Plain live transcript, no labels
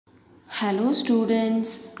Hello students,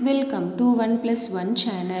 welcome to 1+1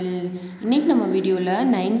 channel. இன்னைக்கு நம்ம வீடியோல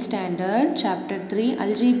 9th standard chapter 3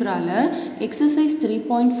 algebra exercise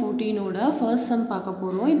 3.14 ஓட first sum பார்க்க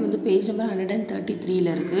போறோம். இது வந்து page number 133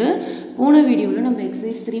 ல இருக்கு. போன வீடியோல நம்ம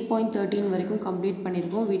exercise 3.13 வரைக்கும் கம்ப்ளீட்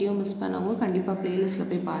பண்ணிருக்கோம். வீடியோ மிஸ் பண்ணவங்க கண்டிப்பா playlistல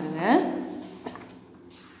போய் பாருங்க.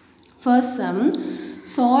 First sum,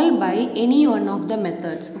 solve by any one of the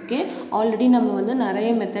methods. Okay, already நம்ம வந்து நிறைய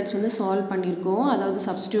methods வந்து solve பண்ணிருக்கோம். அதாவது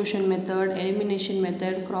substitution method, elimination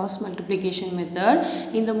method, cross multiplication method.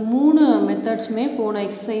 இந்த மூணு methodsமே போன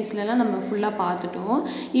exerciseலலாம் நம்ம ஃபுல்லா பார்த்துட்டோம்.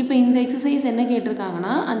 இப்போ இந்த exercise என்ன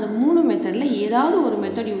கேட்டிருக்காங்கன்னா அந்த மூணு மெத்தட்ல ஏதாவது ஒரு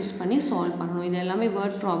மெத்தட் யூஸ் பண்ணி சால்வ் பண்ணணும். இது எல்லாமே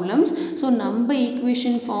word problems. ஸோ நம்ம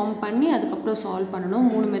ஈக்குவேஷன் ஃபார்ம் பண்ணி அதுக்கப்புறம் சால்வ் பண்ணணும்.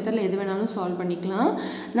 மூணு மெத்தடில் எது வேணாலும் சால்வ் பண்ணிக்கலாம்.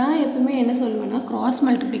 நான் எப்பவுமே என்ன சொல்லுவேன்னா கிராஸ்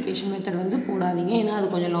மல்டிப்ளிகேஷன் மெத்தட் வந்து போடாதீங்க, ஏன்னா அது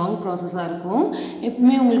கொஞ்சம் லாங் ப்ராசஸாக இருக்கும்.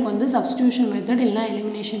 எப்பவுமே உங்களுக்கு வந்து சப்ஸ்டியூஷன் மெத்தட் இல்லைனா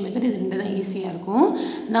எலிமினேஷன் மெத்தட் இது ரெண்டு தான் ஈஸியாக இருக்கும்.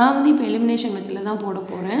 நான் வந்து இப்போ எலிமினேஷன் மெத்தடில் தான் போட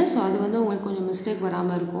போகிறேன். ஸோ அது வந்து உங்களுக்கு கொஞ்சம் மிஸ்டேக்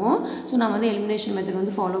வராமல் இருக்கும். ஸோ நான் வந்து எலிமினேஷன் மெத்தட்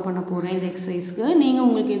வந்து ஃபாலோ பண்ண போகிறேன் இந்த எக்ஸசைஸ்க்கு. நீங்கள்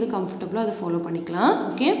உங்களுக்கு எது கம்ஃபர்டபுளோ அதை ஃபாலோ பண்ணிக்கலாம்.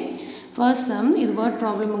 ஓகே, ஃபர்ஸ்ட் சம் இது வேர்ட்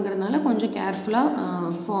ப்ராப்ளம்ங்கிறதுனால கொஞ்சம்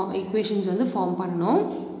கேர்ஃபுல்லாக ஈக்குவேஷன்ஸ் வந்து ஃபார்ம் பண்ணணும்.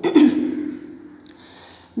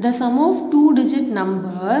 The sum of two-digit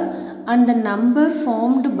number and the number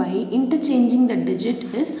formed by interchanging the digit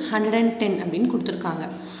is 110 அப்படின்னு கொடுத்துருக்காங்க.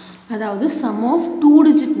 அதாவது sum of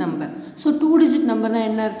two-digit number. So two-digit நம்பர்னா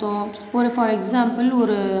என்ன அர்த்தம்? ஒரு ஃபார் எக்ஸாம்பிள்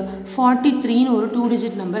ஒரு 43ன்னு ஒரு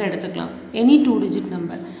two-digit நம்பர் எடுத்துக்கலாம். Any two-digit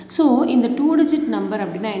number. ஸோ இந்த two-digit நம்பர்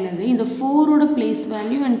அப்படின்னா என்னது? இந்த 4ஓட place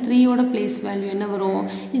value and 3ஓட place value என்ன வரும்?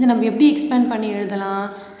 இதை நம்ம எப்படி எக்ஸ்பேண்ட் பண்ணி எழுதலாம்?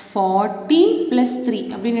 40 + 3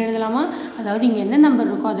 அப்படின்னு எழுதலாமா? அதாவது இங்கே என்ன நம்பர்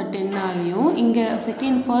இருக்கோ அதை 10ஆலையும் இங்கே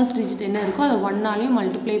ஃபர்ஸ்ட் டிஜிட் என்ன இருக்கோ அதை 1ஆலையும்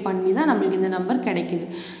மல்டிப்ளை பண்ணி தான் நம்மளுக்கு இந்த நம்பர் கிடைக்குது.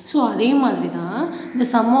 ஸோ அதே மாதிரி தான் இந்த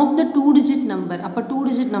some of the two-digit number. அப்போ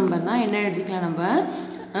two-digit நம்பர்னால் என்ன எழுதிக்கலாம் நம்ம?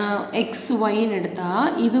 XYன்னு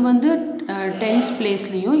எடுத்தால் இது வந்து டென்ஸ்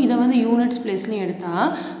பிளேஸ்லையும் இதை வந்து யூனிட்ஸ் பிளேஸ்லையும் எடுத்தால்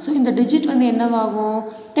ஸோ இந்த டிஜிட் வந்து என்னவாகும்?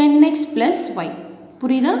 10x + y.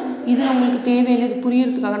 புரியுதா? இதில் உங்களுக்கு தேவையில்லை, இது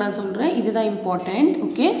புரியறதுக்காக நான் சொல்கிறேன். இதுதான் இம்பார்ட்டண்ட்.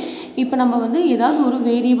 ஓகே, இப்போ நம்ம வந்து ஏதாவது ஒரு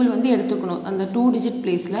வேரியபிள் வந்து எடுத்துக்கணும். அந்த 2 டிஜிட்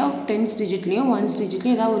பிளேஸில் 10th டிஜிட்லேயும் 1st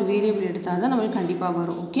டிஜிட்லேயும் ஏதாவது ஒரு வேரியபிள் எடுத்தால் தான் நம்மளுக்கு கண்டிப்பாக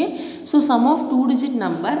வரும். Okay, so some of two-digit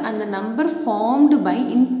number அந்த number formed by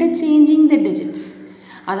interchanging the digits.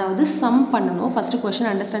 அதாவது சம் பண்ணணும். ஃபஸ்ட்டு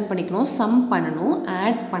கொஸ்டின் அண்டர்ஸ்டாண்ட் பண்ணிக்கணும். சம் பண்ணணும்,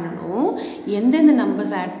 ஆட் பண்ணணும். எந்தெந்த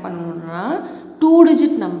நம்பர்ஸ் ஆட் பண்ணணும்னா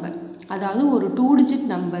two-digit நம்பர், அதாவது ஒரு two-digit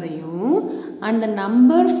நம்பரையும் அந்த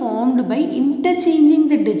number formed by interchanging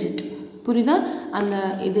the digit. புரியுதா? அந்த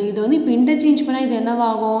இது வந்து இப்போ இன்டர்சேஞ்ச் பண்ணால் இது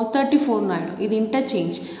என்னவாகும்? 34 ஆகிடும். இது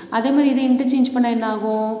இன்டர்சேஞ்ச். அதே மாதிரி இதை இன்டர்சேஞ்ச் பண்ணால் என்ன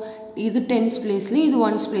ஆகும்? இது 10th பிளேஸ்லேயும் இது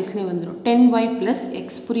 1st பிளேஸ்லேயும் வந்துடும். 10y +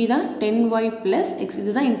 x. புரியுதா? 10y + x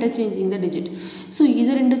இதுதான் இன்டர்சேஞ்சிங் த டிஜிட். ஸோ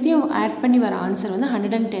இது ரெண்டுத்தையும் ஆட் பண்ணி வர ஆன்சர் வந்து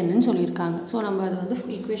 110ன்னு சொல்லியிருக்காங்க. ஸோ நம்ம அதை வந்து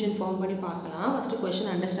ஈக்குவேஷன் ஃபார்ம் பண்ணி பார்க்கலாம். ஃபஸ்ட்டு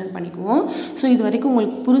கொஸ்டின் அண்டர்ஸ்டாண்ட் பண்ணிக்குவோம். ஸோ இது வரைக்கும்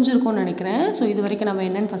உங்களுக்கு புரிஞ்சிருக்கும்னு நினைக்கிறேன். ஸோ இது வரைக்கும் நம்ம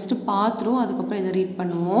என்னென்னு ஃபஸ்ட்டு பார்த்துருவோம், அதுக்கப்புறம் இதை ரீட்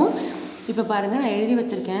பண்ணுவோம். இப்போ பாருங்கள், நான் எழுதி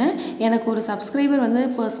வச்சுருக்கேன். எனக்கு ஒரு சப்ஸ்கிரைபர் வந்து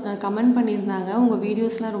கமெண்ட் பண்ணியிருந்தாங்க, உங்கள்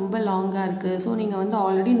வீடியோஸ்லாம் ரொம்ப லாங்காக இருக்குது. ஸோ நீங்கள் வந்து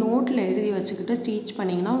ஆல்ரெடி நோட்டில் எழுதி வச்சுக்கிட்டு டீச்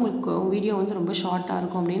பண்ணிங்கன்னா உங்களுக்கு வீடியோ வந்து ரொம்ப ஷார்ட்டாக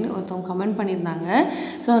இருக்கும் அப்படின்னு ஒருத்தவங்க கமெண்ட் பண்ணியிருந்தாங்க.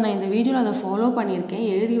 ஸோ நான் இந்த வீடியோவில் அதை ஃபாலோ பண்ணியிருக்கேன்.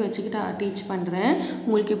 எழுதி வச்சுக்கிட்டு டீச் பண்ணுறேன்.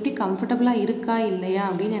 உங்களுக்கு எப்படி கம்ஃபர்டபுளாக இருக்கா இல்லையா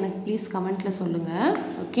அப்படின்னு எனக்கு ப்ளீஸ் கமெண்ட்டில் சொல்லுங்கள்.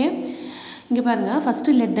 ஓகே, இங்கே பாருங்கள்.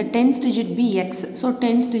 First let the 10th digit B X. So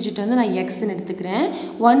 10th digit வந்து நான் எக்ஸ்ன்னு எடுத்துக்கிறேன்.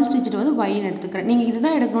 1st டிஜிட் வந்து ஒய்ன்னு எடுத்துக்கிறேன். நீங்கள்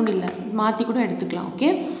இதுதான் எடுக்கணும்னு இல்லை, மாற்றி கூட எடுத்துக்கலாம். ஓகே,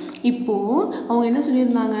 இப்போது அவங்க என்ன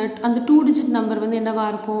சொல்லியிருந்தாங்க? அந்த two-digit நம்பர் வந்து என்னவாக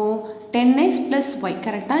இருக்கும்? 10x + y.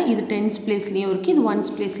 கரெக்டாக இது 10th பிளேஸ்லேயும் இருக்குது, இது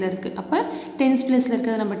 1st பிளேஸில் இருக்குது. அப்போ 10th பிளேஸில்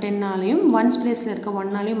இருக்கிறது நம்ம 10ஆலையும் 1st பிளேஸில் இருக்க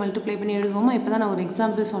 1ஆலையும் மல்டிப்ளை பண்ணி எழுதுவோமா? இப்போ தான் நான் ஒரு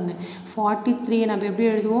எக்ஸாம்பிள் சொன்னேன். 43 நம்ம எப்படி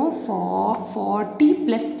எழுதுவோம்? 40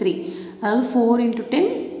 + 3, அதாவது 4 × 10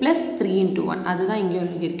 + 3 × 1. அதுதான் இங்கே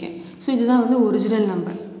எழுதியிருக்கேன். ஸோ இதுதான் வந்து ஒரிஜினல்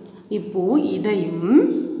நம்பர். இப்போது இதையும்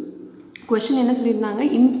கொஸ்டின் என்ன சொல்லியிருந்தாங்க?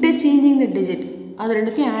 இன்டர்சேஞ்சிங் த டிஜிட். அது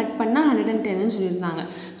ரெண்டுத்தையும் ஆட் பண்ணால் 110ன்னு சொல்லியிருந்தாங்க.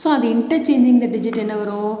 ஸோ அது இன்டர்சேஞ்சிங் த டிஜிட் என்ன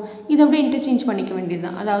வரும்? இதை அப்படியே இன்டர்சேஞ்ச் பண்ணிக்க வேண்டியது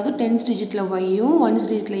தான். அதாவது 10th டிஜிட்டில் ஒய்யும் 1st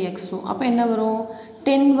டிஜிட்டில் எக்ஸும். அப்போ என்ன வரும்?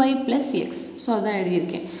 10y + x. ஸோ அதான்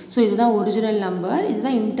எழுதியிருக்கேன். ஸோ இதுதான் ஒரிஜினல் நம்பர்,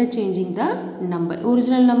 இதுதான் interchanging the number.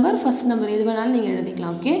 Original number, first number எது வேணாலும் நீங்கள்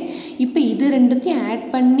எழுதிக்கலாம். ஓகே, இப்போ இது ரெண்டுத்தையும் ஆட்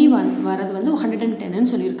பண்ணி வரது வந்து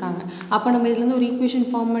 110ன்னு சொல்லியிருக்காங்க. அப்போ நம்ம இதுலேருந்து ஒரு ஈக்குவேஷன்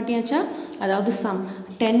ஃபார்ம் பண்ணியாச்சா? அதாவது some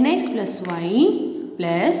 10x + y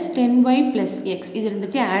plus 10y plus x இது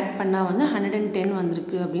ரெண்டுத்தையும் ஆட் பண்ணால் வந்து 110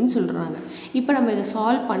 வந்திருக்கு அப்படின்னு சொல்கிறாங்க. இப்போ நம்ம இதை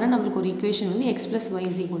சால்வ் பண்ணால் நம்மளுக்கு ஒரு ஈக்குவேஷன் வந்து x plus y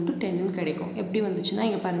is equal to 10 கிடைக்கும். எப்படி வந்துச்சுன்னா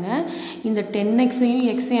இங்கே பாருங்கள், இந்த 10xையும்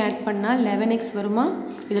xையும் ஆட் பண்ணால் 11x வருமா?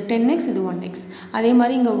 இது 10x இது 1x. அதே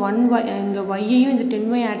மாதிரி இங்கே 1y இங்கே yையும் இந்த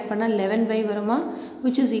 10y ஆட் பண்ணால் 11y வருமா?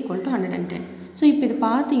 which is equal to 110. So இப்போ இது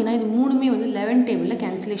பார்த்தீங்கன்னா இது மூணுமே வந்து 11 டேபிளில்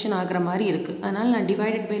கேன்சலேஷன் ஆகிற மாதிரி இருக்குது. அதனால் நான்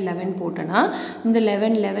டிவைடட் பை 11 போட்டேன்னா இந்த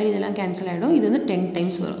 11 இதெல்லாம் கேன்சல் ஆகிடும். இது வந்து 10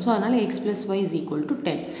 டைம்ஸ் வரும். ஸோ அதனால் x plus y is equal to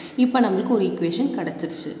 10. இப்போ நம்மளுக்கு ஒரு ஈக்குவேஷன்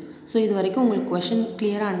கிடச்சிருச்சு. ஸோ இது வரைக்கும் உங்களுக்கு கொஷின்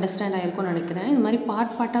கிளியராக அண்டர்ஸ்டாண்ட் ஆகிருக்கும்னு நினைக்கிறேன். இது மாதிரி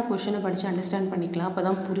பார்ட்டாக கொஷினை படித்து அண்டர்ஸ்டாண்ட் பண்ணிக்கலாம், அப்போ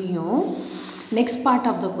தான் புரியும். Next part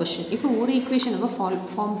of the question. இப்போ ஒரு ஈக்குவேஷன் நம்ம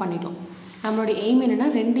ஃபார்ம் பண்ணிட்டோம். நம்மளுடைய எய்ம் என்னென்னா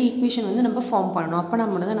 2 ஈக்குவேஷன் வந்து நம்ம ஃபார்ம் பண்ணணும். அப்போ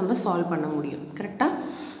நம்ம சால்வ் பண்ண முடியும். கரெக்டாக?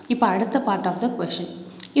 இப்போ அடுத்த part of the question.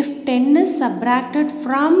 If 10 is subtracted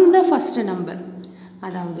from the first number,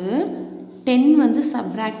 அதாவது 10 வந்து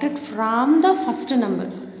subtracted from the first number.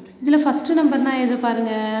 இதில் ஃபஸ்ட்டு நம்பர்னால் எது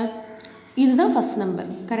பாருங்கள், இதுதான் ஃபஸ்ட் நம்பர்.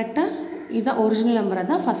 கரெக்டாக? இதுதான் ஒரிஜினல் நம்பரை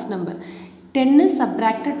தான் first number. 10 is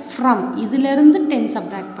subtracted from, இதிலேருந்து 10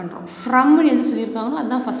 சப்ராக்ட் பண்ணுறோம். ஃப்ரம் எது சொல்லியிருக்காங்களோ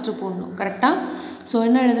அதுதான் ஃபஸ்ட்டு போடணும். கரெக்டாக? ஸோ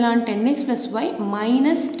என்ன எழுதலாம்? 10x plus y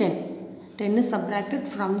minus 10. 10 is subtracted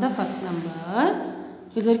from the first number.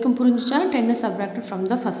 இது வரைக்கும் புரிஞ்சிச்சா? 10 is subtracted from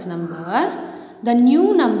the first number. The new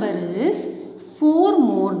number is 4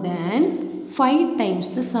 more than 5 times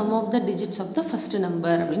the sum of the digits of the first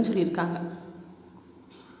number அப்படின்னு சொல்லியிருக்காங்க.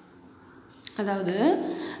 அதாவது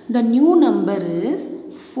the new number is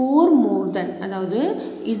 4 more than, அதாவது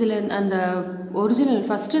இதில் அந்த original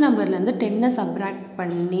first நம்பர்லேருந்து 10 சப்ராக்ட்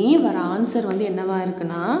பண்ணி வர answer வந்து என்னவாக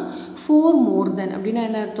இருக்குன்னா 4 more than அப்படின்னா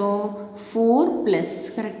என்ன அர்த்தம்? 4 plus,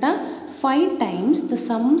 கரெக்டாக? 5 times the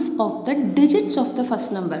sums of the digits of the first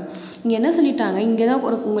number. இங்கே என்ன சொல்லிட்டாங்க, இங்கே தான்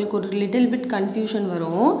உங்களுக்கு ஒரு லிட்டில் பிட் கன்ஃபியூஷன்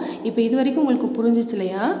வரும். இப்போ இது வரைக்கும் உங்களுக்கு புரிஞ்சிச்சு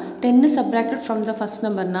இல்லையா? 10 is subtracted from the first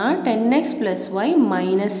numberனா 10x plus y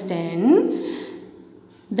minus 10.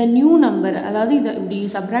 the new number, அதாவது இதை இப்படி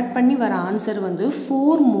சப்ராக்ட் பண்ணி வர ஆன்சர் வந்து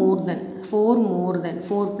 4 more than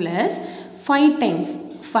 4 plus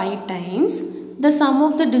 5 times the sum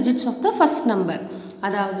of the digits of the first number.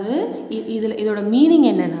 அதாவது இதோட மீனிங்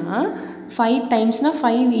என்னென்னா 5 டைம்ஸ்னா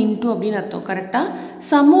 5 இன்ட்டு அப்படின்னு அர்த்தம். கரெக்டாக?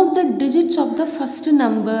 Some of the digits of the first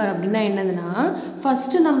number அப்படின்னா என்னதுன்னா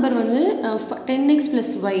ஃபஸ்ட்டு நம்பர் வந்து 10x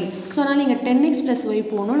ப்ளஸ் ஒய். ஸோ அதனால் இங்கே 10x ப்ளஸ் ஒய்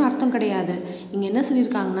போகணும்னு அர்த்தம் கிடையாது. இங்கே என்ன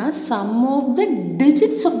சொல்லியிருக்காங்கன்னா some of the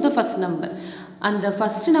digits of the first number. அந்த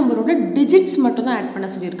ஃபஸ்ட்டு நம்பரோட டிஜிட்ஸ் மட்டும் தான் ஆட் பண்ண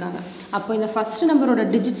சொல்லியிருக்காங்க. அப்போ இந்த ஃபஸ்ட்டு நம்பரோட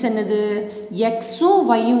டிஜிட்ஸ் என்னது? எக்ஸும்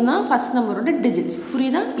ஒய்யும் தான் ஃபஸ்ட் நம்பரோட டிஜிட்ஸ்.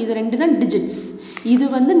 புரியுதா? இது ரெண்டு தான் டிஜிட்ஸ். இது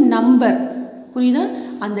வந்து நம்பர். புரியுதா?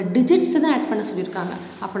 அந்த டிஜிட்ஸை தான் ஆட் பண்ண சொல்லியிருக்காங்க.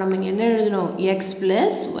 அப்போ நம்ம இங்கே என்ன எழுதணும்? X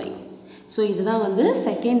plus Y. ஸோ இதுதான் வந்து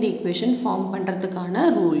செகண்ட் ஈக்குவேஷன் ஃபார்ம் பண்ணுறதுக்கான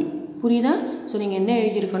ரூல். புரியுதா? ஸோ நீங்கள் என்ன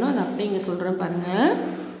எழுதியிருக்கணும் அதை அப்படியே இங்கே சொல்கிறேன் பாருங்கள்.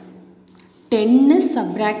 10 is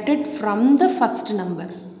subtracted from the first number.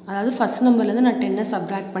 அதாவது ஃபஸ்ட் நம்பர்லேருந்து நான் 10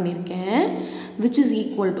 சப்ராக்ட் பண்ணியிருக்கேன். which is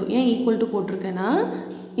equal to, ஏன் ஈக்குவல் டு போட்டிருக்கேன்னா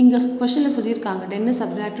இங்கே கொஷனில் சொல்லியிருக்காங்க 10 is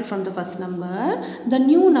subtracted from the first number. the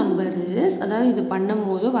new number is, அதாவது இது பண்ணும்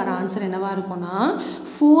போது வர ஆன்சர் என்னவாக இருக்கும்னா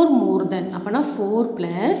 4 more than, அப்போனா 4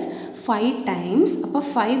 plus 5 times, அப்போ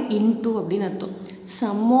 5 into அப்படின்னு அர்த்தம்.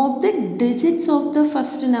 Some of the digits of the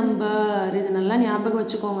first number. இது நல்லா ஞாபகம்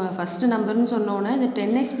வச்சுக்கோங்க. ஃபஸ்ட்டு நம்பர்னு சொன்னோன்னா இந்த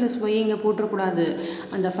 10x ப்ளஸ் ஒய் இங்கே போட்டுறக்கூடாது.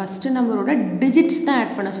 அந்த ஃபஸ்ட்டு நம்பரோட டிஜிட்ஸ் தான்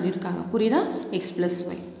ஆட் பண்ண சொல்லியிருக்காங்க. புரியுதா? X plus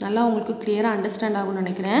Y. நல்லா உங்களுக்கு கிளியராக அண்டர்ஸ்டாண்ட் ஆகும்னு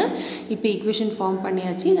நினைக்கிறேன். இப்போ ஈக்குவேஷன் ஃபார்ம்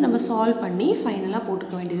பண்ணியாச்சு. இதை நம்ம சால்வ் பண்ணி ஃபைனலாக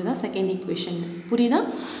போட்டுக்க வேண்டியது தான் செகண்ட் ஈக்குவேஷன். புரியுதா?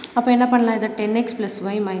 அப்போ என்ன பண்ணலாம்? இதை 10x plus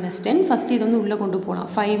Y minus 10. First இது வந்து உள்ளே கொண்டு போகலாம்.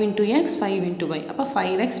 5 into x 5 into y. அப்போ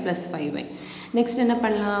 5x ப்ளஸ் 5y. நெக்ஸ்ட் என்ன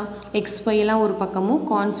பண்ணலாம்? எக்ஸ் ஒய்லாம் ஒரு பக்கமும்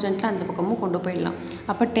கான்ஸ்டன்ட்டில் அந்த பக்கமும் கொண்டு போயிடலாம்.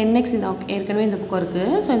 அப்போ 10x இந்த ஏற்கனவே இந்த பக்கம்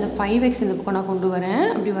இருக்குது. ஸோ இந்த 5x இந்த பக்கம் நான் கொண்டு வரேன்.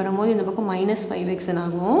 அப்படி வரும்போது இந்த பக்கம் மைனஸ் 5x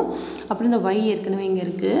ஆகும். அப்புறம் இந்த y ஏற்கனவே இங்கே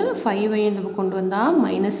இருக்குது. 5y இந்த பக்கம் கொண்டு வந்தால்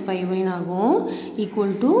மைனஸ் 5y ஆகும்.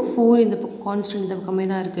 ஈக்குவல் டு 4 இந்த பக்கம் கான்ஸ்டன்ட் இந்த பக்கமே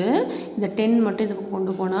தான் இருக்குது. இந்த 10 மட்டும் இந்த பக்கம்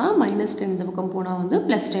கொண்டு போனால் மைனஸ் 10 இந்த பக்கம் போனால் வந்து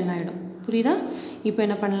ப்ளஸ் 10 ஆகிடும். புரியுதா? இப்போ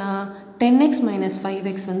என்ன பண்ணலாம்? 10x மைனஸ்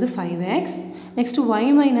 5x வந்து 5x. Next y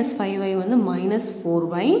minus 5y வந்து மைனஸ்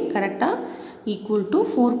 4y. கரெக்டாக? ஈக்குவல் டு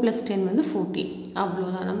 4 ப்ளஸ் 10 வந்து 14.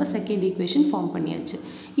 அவ்வளோதான். நம்ம செகண்ட் ஈக்குவேஷன் ஃபார்ம் பண்ணியாச்சு.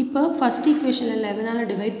 இப்போ ஃபஸ்ட் ஈக்குவேஷனில்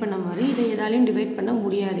 11ஆல் டிவைட் பண்ண மாதிரி இதை எதாலையும் டிவைட் பண்ண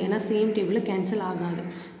முடியாது. ஏன்னா சேம் டேபிளில் கேன்சல் ஆகாது.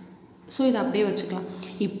 ஸோ இதை அப்படியே வச்சுக்கலாம்.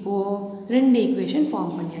 இப்போது 2 ஈக்குவேஷன்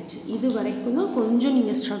ஃபார்ம் பண்ணியாச்சு. இது வரைக்கும் தான் கொஞ்சம்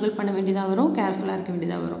நீங்கள் ஸ்ட்ரகிள் பண்ண வேண்டியதாக வரும், கேர்ஃபுல்லாக இருக்க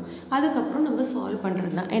வேண்டியதாக வரும். அதுக்கப்புறம் நம்ம சால்வ்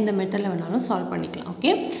பண்ணுறது தான். எந்த மெத்தடில் வேணாலும் சால்வ் பண்ணிக்கலாம்.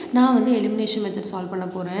 ஓகே, நான் வந்து எலிமினேஷன் மெத்தட் சால்வ் பண்ண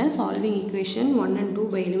போகிறேன். Solving equation 1 and 2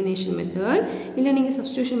 by elimination method. இல்லை நீங்கள்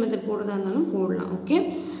சப்ஸ்டியூஷன் மெத்தட் போடுறதா இருந்தாலும் போடலாம். ஓகே,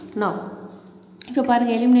 நான் இப்போ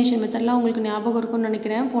பாருங்கள் எலிமினேஷன் மெத்தட்லாம் உங்களுக்கு ஞாபகம் இருக்கும்னு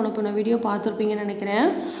நினைக்கிறேன். போன வீடியோ பார்த்துருப்பீங்கன்னு நினைக்கிறேன்.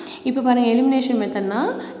 இப்போ பாருங்கள் எலிமினேஷன் மெத்தட்னா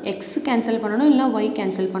எக்ஸ் கேன்சல் பண்ணணும், இல்லை ஒய்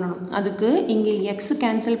கேன்சல் பண்ணணும். அதுக்கு இங்கே எக்ஸ்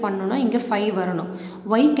கேன்சல் பண்ணணும்னா இங்கே 5 வரணும்,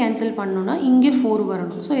 ஒய் கேன்சல் பண்ணணும்னா இங்கே 4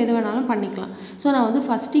 வரணும். ஸோ எது வேணாலும் பண்ணிக்கலாம். ஸோ நான் வந்து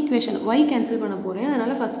ஃபஸ்ட் ஈக்குவேஷன் ஒய் கேன்சல் பண்ண போகிறேன்.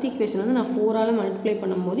 அதனால் ஃபஸ்ட் ஈக்குவேஷன் வந்து நான் 4ஆல் மல்டிப்ளை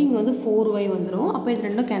பண்ணும்போது இங்கே வந்து 4y வந்துடும். அப்போ இது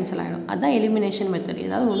ரெண்டும் கேன்சல் ஆகிடும். அதுதான் எலிமினேஷன் மெத்தட்.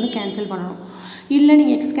 ஏதாவது ஒன்று கேன்சல் பண்ணணும், இல்லை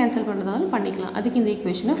நீங்கள் எக்ஸ் கேன்சல் பண்ணுறதாலும் பண்ணிக்கலாம். அதுக்கு இந்த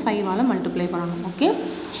ஈக்குவேஷனை 5ஆல் மல்டிப்ளை பண்ணணும். ஓகே,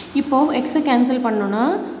 இப்போது எக்ஸை கேன்சல் பண்ணணுன்னா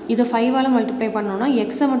இதை 5ஆல் மல்டிப்ளை பண்ணணுன்னா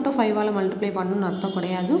எக்ஸை மட்டும் 5ஆல் மல்டிப்ளை பண்ணணும்னு அர்த்தம்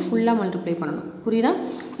கிடையாது, ஃபுல்லாக மல்டிப்ளை பண்ணணும். புரியுதா?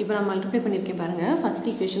 இப்போ நான் மல்டிப்ளை பண்ணியிருக்கேன் பாருங்கள். ஃபஸ்ட்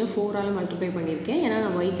ஈக்குவேஷனை 4ஆல் மல்டிப்ளை பண்ணியிருக்கேன், ஏன்னா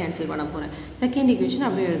நான் ஒய் கேன்சல் பண்ண போகிறேன். செகண்ட் ஈக்குவேஷன்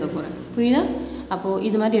அப்படியே எழுத போகிறேன். புரியுதா? அப்போது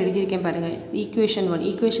இது மாதிரி எழுதியிருக்கேன் பாருங்கள். ஈக்குவேஷன்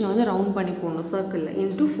வந்து ரவுண்ட் பண்ணி போடணும் சர்க்கிளில்,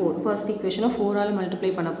 இன்ட்டு 4. ஃபர்ஸ்ட் ஈக்குவேஷனை 4ஆல்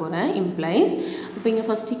மல்டிப்ளை பண்ண போகிறேன். இம்ப்ளைஸ் இப்போ இங்கே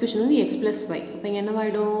ஃபஸ்ட் ஈக்குவேஷன் வந்து எக்ஸ் ப்ளஸ் ஒய். இப்போ இங்கே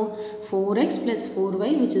என்னவாயிடும்? 4x +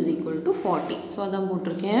 4y which is equal to 40. So அதான்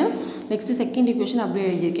போட்டிருக்கேன். நெக்ஸ்ட்டு செகண்ட் ஈக்குவேஷன் அப்படியே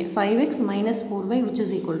எழுதியிருக்கேன். 5x - 4y which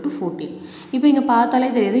is equal to 14. இப்போ இங்கே பார்த்தாலே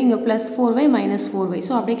தெரியுது இங்கே +4y - 4y.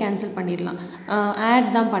 ஸோ அப்படியே கேன்சல் பண்ணிடலாம்.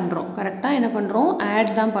 ஆட் தான் பண்ணுறோம். கரெக்டாக என்ன பண்ணுறோம்?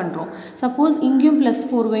 ஆட் தான் பண்ணுறோம். சப்போஸ் இங்கேயும்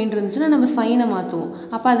 +4yன்னு இருந்துச்சுன்னா நம்ம சைனை மாற்றுவோம்.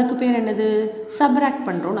 அப்போ அதுக்கு பேர் என்னது? சப்ராக்ட்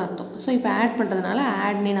பண்ணுறோன்னு அர்த்தம். ஸோ இப்போ ஆட் பண்ணுறதுனால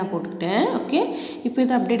ஆட்னே நான் போட்டுக்கிட்டேன். ஓகே, இப்போ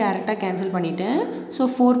இதை அப்படியே டேரெக்டாக கேன்சல் பண்ணிவிட்டேன். ஸோ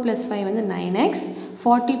 4 + 5 வந்து 9x,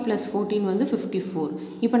 40 + 14 வந்து 54.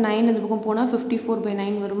 இப்போ 9 இந்த பக்கம் போனால்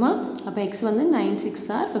 54/9 வருமா? அப்போ எக்ஸ் வந்து 9 6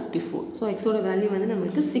 are 54. ஸோ எக்ஸோட வேல்யூ வந்து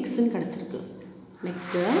நம்மளுக்கு 6ன்னு கிடச்சிருக்கு.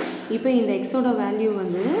 நெக்ஸ்ட்டு இப்போ இந்த எக்ஸோட வேல்யூ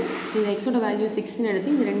 6ன்னு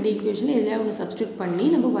எடுத்து இந்த ரெண்டு ஈக்குவேஷனில் எதுலையா ஒன்று சப்ஸ்டியூட் பண்ணி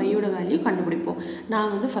நம்ம ஒய்யோட வேல்யூ கண்டுபிடிப்போம்.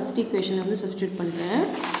 நான் வந்து ஃபஸ்ட் ஈக்குவேஷனில் வந்து சப்ஸ்டியூட் பண்ணுறேன்.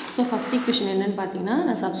 ஸோ ஃபஸ்ட் ஈக்குவேஷன் என்னென்னு பார்த்தீங்கன்னா,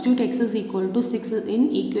 நான் substitute x is equal to 6 in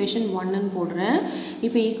equation 1ன்னு போடுறேன்.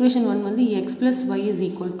 இப்போ ஈக்குவேஷன் 1 வந்து x + y is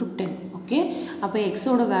equal to 10. Okay, அப்போ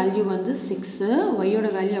எக்ஸோட வேல்யூ வந்து 6, ஒய்யோட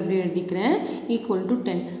வேல்யூ அப்படியே எழுதிக்கிறேன், ஈக்குவல் டு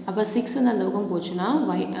 10. அப்போ 6 வந்து அந்த பக்கம் போச்சுன்னா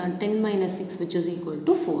 10 - 6 which is equal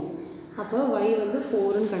to 4. அப்போ y வந்து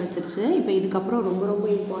 4ன்னு கிடச்சிருச்சு. இப்போ இதுக்கப்புறம் ரொம்ப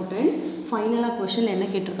இம்பார்ட்டன்ட், ஃபைனலாக கொஷனில் என்ன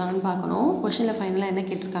கேட்டிருக்காங்கன்னு பார்க்கணும். கொஷனில் ஃபைனலாக என்ன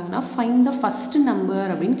கேட்டிருக்காங்கன்னா, ஃபைண்ட் த ஃபஸ்ட் நம்பர்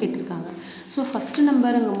அப்படின்னு கேட்டிருக்காங்க. ஸோ ஃபஸ்ட்டு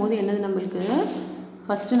நம்பருங்கும் போது என்னது நம்மளுக்கு?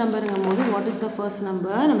 ஃபஸ்ட்டு நம்பருங்கும் போது what is the first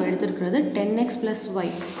number? நம்ம எடுத்துருக்கிறது 10x + y.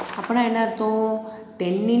 அப்போனா என்ன அர்த்தம்?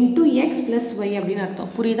 10 × x + y அப்படின்னு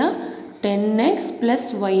அர்த்தம். புரியுதா? 10x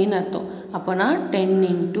 + yன்னு அர்த்தம். அப்போனா 10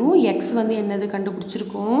 × x வந்து என்னது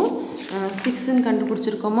கண்டுபிடிச்சிருக்கோம்? 6ன்னு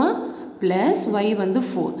கண்டுபிடிச்சிருக்கோமா? ப்ளஸ் y வந்து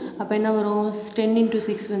 4. அப்போ என்ன வரும்? 10 ×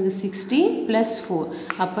 6 வந்து 60 + 4.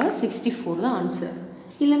 அப்போ 64 தான் ஆன்சர்.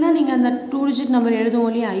 இல்லைனா நீங்கள் அந்த 2 டிஜிட் நம்பர் எழுதுவோம்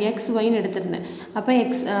இல்லையா, எக்ஸ் ஒய்ன்னு எடுத்திருந்தேன். அப்போ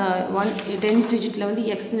எக்ஸ் 10 டிஜிட்டில் வந்து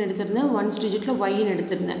எக்ஸ்ன்னு எடுத்திருந்தேன், 1 டிஜிட்டில் ஒய்ன்னு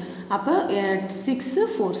எடுத்திருந்தேன். அப்போ 6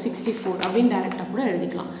 4 64 அப்படின்னு டேரெக்டாக கூட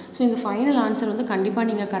எழுதிக்கலாம். ஸோ இந்த ஃபைனல் ஆன்சர் வந்து கண்டிப்பாக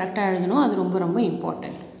நீங்கள் கரெக்டாக எழுதணும். அது ரொம்ப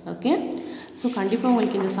இம்பார்ட்டண்ட். ஓகே, ஸோ கண்டிப்பாக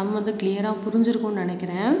உங்களுக்கு இந்த சம் வந்து கிளியராக புரிஞ்சிருக்கும்னு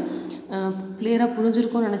நினைக்கிறேன். கிளியராக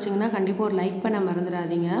புரிஞ்சிருக்கும்னு நினச்சிங்கன்னா கண்டிப்பாக ஒரு லைக் பண்ண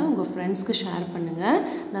மறந்துடாதீங்க. உங்கள் ஃப்ரெண்ட்ஸ்க்கு ஷேர் பண்ணுங்கள்.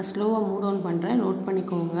 நான் ஸ்லோவாக மூட் டவுன் பண்ணுறேன், நோட்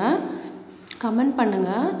பண்ணிக்கோங்க. கமெண்ட்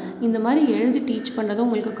பண்ணுங்கள். இந்த மாதிரி எழுதி டீச் பண்ணுறது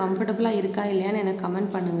உங்களுக்கு கம்ஃபர்டபுளாக இருக்கா இல்லையான்னு எனக்கு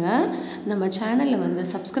கமெண்ட் பண்ணுங்கள். நம்ம சேனலில் வந்து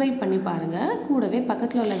சப்ஸ்கிரைப் பண்ணி பாருங்கள். கூடவே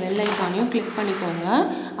பக்கத்தில் உள்ள பெல் ஐக்கானையும் கிளிக் பண்ணிக்கோங்க.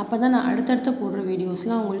 அப்போ தான் நான் அடுத்தடுத்து போடுற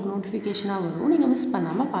வீடியோஸ்லாம் உங்களுக்கு நோட்டிஃபிகேஷனாக வரும். நீங்கள் மிஸ்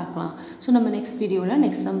பண்ணாமல் பார்க்கலாம். ஸோ நம்ம நெக்ஸ்ட் வீடியோவில்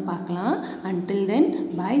நெக்ஸ்ட் சம் பார்க்கலாம். Until then,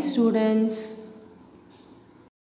 bye students.